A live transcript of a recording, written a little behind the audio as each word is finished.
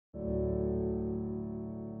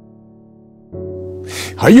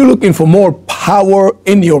Are you looking for more power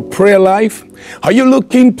in your prayer life? Are you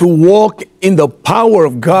looking to walk in the power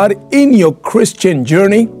of God in your Christian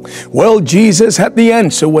journey? Well, Jesus had the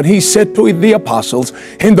answer when he said to the apostles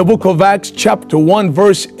in the book of Acts chapter 1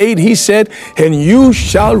 verse 8, he said, "And you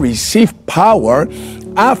shall receive power.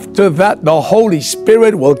 After that, the Holy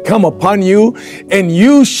Spirit will come upon you, and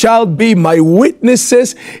you shall be my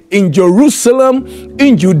witnesses in Jerusalem,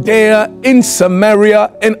 in Judea, in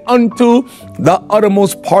Samaria, and unto the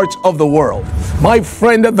uttermost parts of the world." My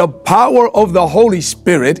friend, the power of the Holy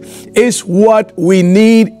Spirit is what we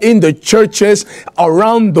need in the churches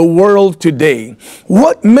around the world today.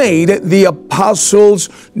 What made the apostles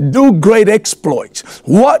do great exploits?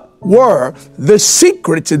 What were the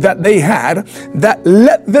secrets that they had that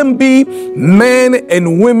let them be men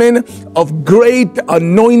and women of great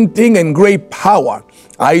anointing and great power?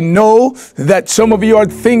 I know that some of you are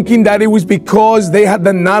thinking that it was because they had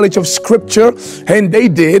the knowledge of Scripture, and they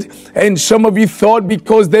did. And some of you thought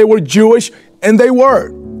because they were Jewish, and they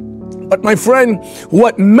were. But my friend,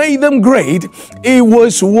 what made them great, it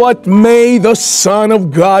was what made the Son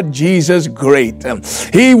of God, Jesus, great.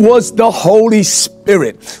 He was the Holy Spirit.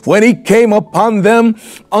 When He came upon them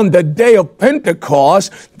on the day of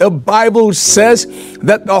Pentecost, the Bible says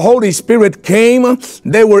that the Holy Spirit came.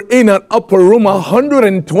 They were in an upper room,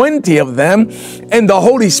 120 of them, and the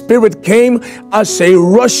Holy Spirit came as a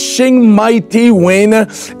rushing mighty wind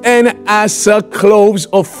and as a cloves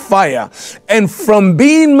of fire. And from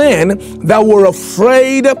being men that were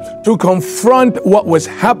afraid to confront what was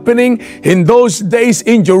happening in those days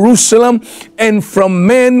in Jerusalem, and from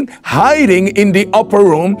men hiding in the upper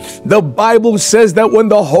room, the Bible says that when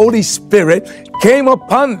the Holy Spirit came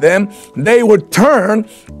upon them, they were turned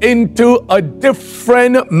into a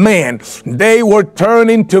different man. They were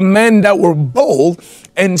turned into men that were bold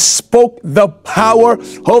and spoke the power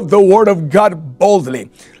of the Word of God boldly.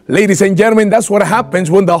 Ladies and gentlemen, that's what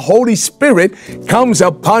happens when the Holy Spirit comes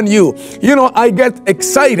upon you. You know, I get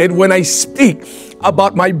excited when I speak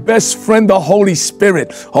about my best friend, the Holy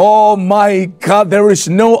Spirit. Oh my God, there is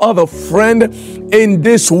no other friend in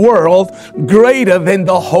this world greater than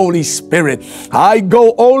the Holy Spirit. I go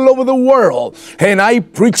all over the world and I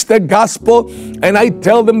preach the gospel and I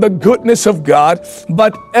tell them the goodness of God.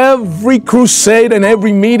 But every crusade and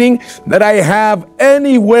every meeting that I have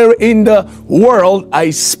anywhere in the world,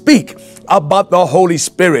 I speak about the Holy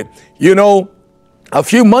Spirit. You know, a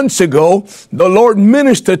few months ago, the Lord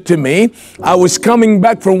ministered to me. I was coming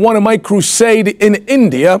back from one of my crusades in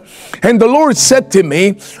India, and the Lord said to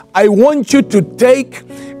me, "I want you to take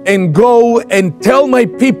and go and tell my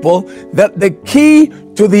people that the key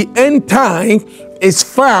to the end time is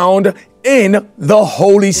found in the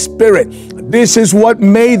Holy Spirit." This is what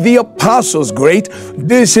made the apostles great.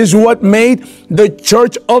 This is what made the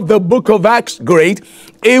church of the book of Acts great.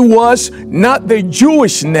 It was not the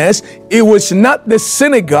Jewishness. It was not the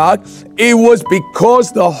synagogue. It was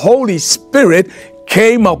because the Holy Spirit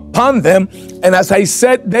came upon them. And as I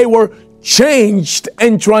said, they were changed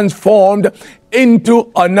and transformed into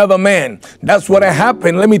another man. That's what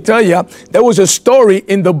happened. Let me tell you, there was a story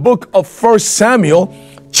in the book of 1 Samuel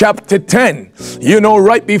chapter 10. You know,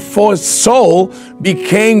 right before Saul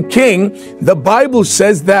became king, the Bible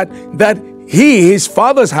says that his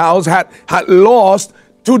father's house had lost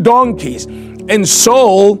 2 donkeys. And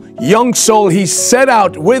Saul, young Saul, he set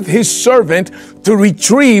out with his servant to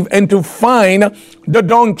retrieve and to find the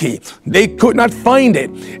donkey. They could not find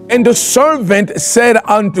it. And the servant said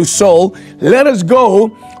unto Saul, "Let us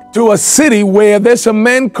go to a city where there's a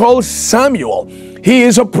man called Samuel. He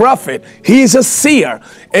is a prophet. He is a seer,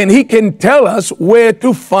 and he can tell us where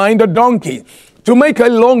to find a donkey." To make a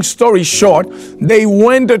long story short, they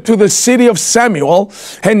went to the city of Samuel,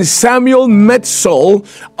 and Samuel met Saul,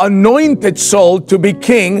 anointed Saul to be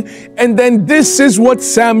king, and then this is what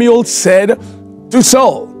Samuel said to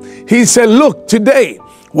Saul. He said, "Look, today,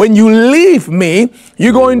 when you leave me,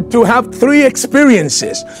 you're going to have 3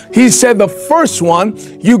 experiences." He said, the first one,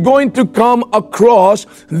 you're going to come across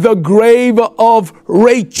the grave of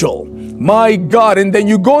Rachel. My God. And then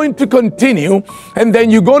you're going to continue, and then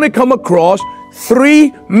you're going to come across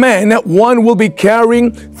 3 men. One will be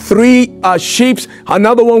carrying 3 sheep.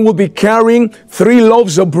 Another one will be carrying 3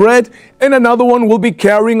 loaves of bread. And another one will be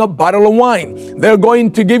carrying a bottle of wine. They're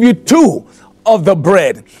going to give you 2 of the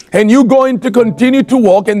bread, and you're going to continue to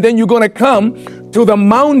walk, and then you're going to come to the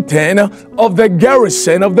mountain of the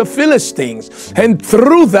garrison of the Philistines, and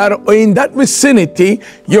through that, in that vicinity,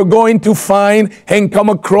 you're going to find and come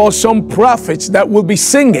across some prophets that will be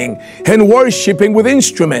singing and worshiping with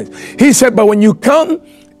instruments. He said, but when you come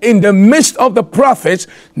in the midst of the prophets,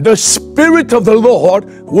 the Spirit of the Lord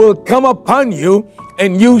will come upon you,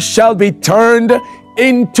 and you shall be turned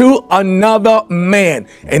into another man.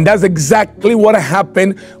 And that's exactly what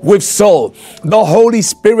happened with Saul. The Holy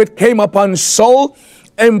Spirit came upon Saul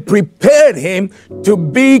and prepared him to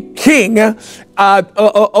be king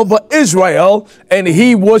of Israel, and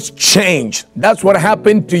he was changed. That's what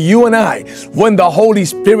happened to you and I. When the Holy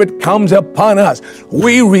Spirit comes upon us,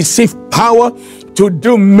 we receive power to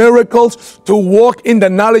do miracles, to walk in the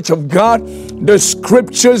knowledge of God. The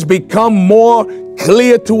scriptures become more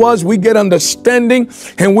clear to us. We get understanding,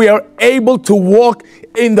 and we are able to walk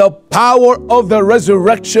in the power of the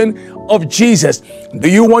resurrection of Jesus. Do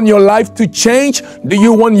you want your life to change? Do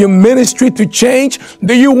you want your ministry to change?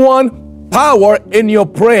 Do you want power in your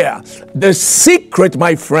prayer? The secret,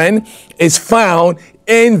 my friend, is found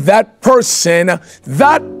in that person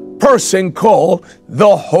called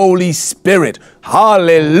the Holy Spirit.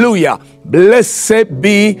 Hallelujah. Blessed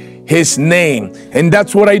be his name. And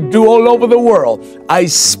that's what I do all over the world. I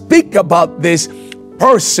speak about this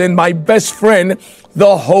person, my best friend,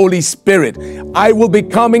 the Holy Spirit. I will be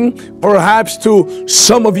coming perhaps to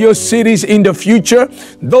some of your cities in the future.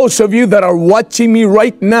 Those of you that are watching me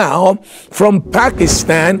right now from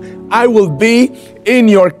Pakistan, I will be in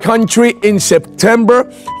your country in September.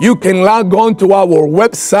 You can log on to our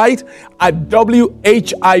website at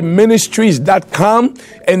whiministries.com,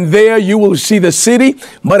 and there you will see the city.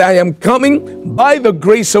 But I am coming by the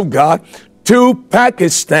grace of God to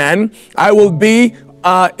Pakistan. I will be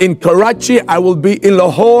in Karachi, I will be in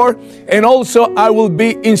Lahore, and also I will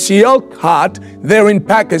be in Sialkot there in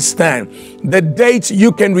Pakistan. The dates,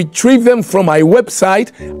 you can retrieve them from my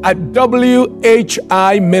website at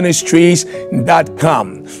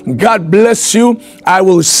whiministries.com. God bless you. I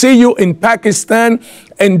will see you in Pakistan.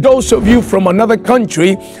 And those of you from another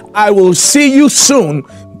country, I will see you soon,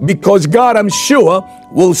 because God, I'm sure,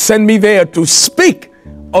 will send me there to speak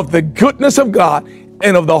of the goodness of God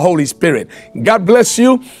and of the Holy Spirit. God bless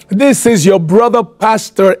you. This is your brother,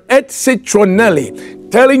 Pastor Ed Citronnelli,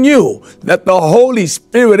 telling you that the Holy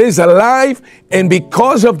Spirit is alive, and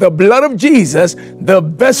because of the blood of Jesus, the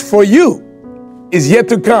best for you is yet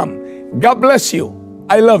to come. God bless you.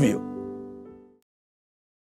 I love you.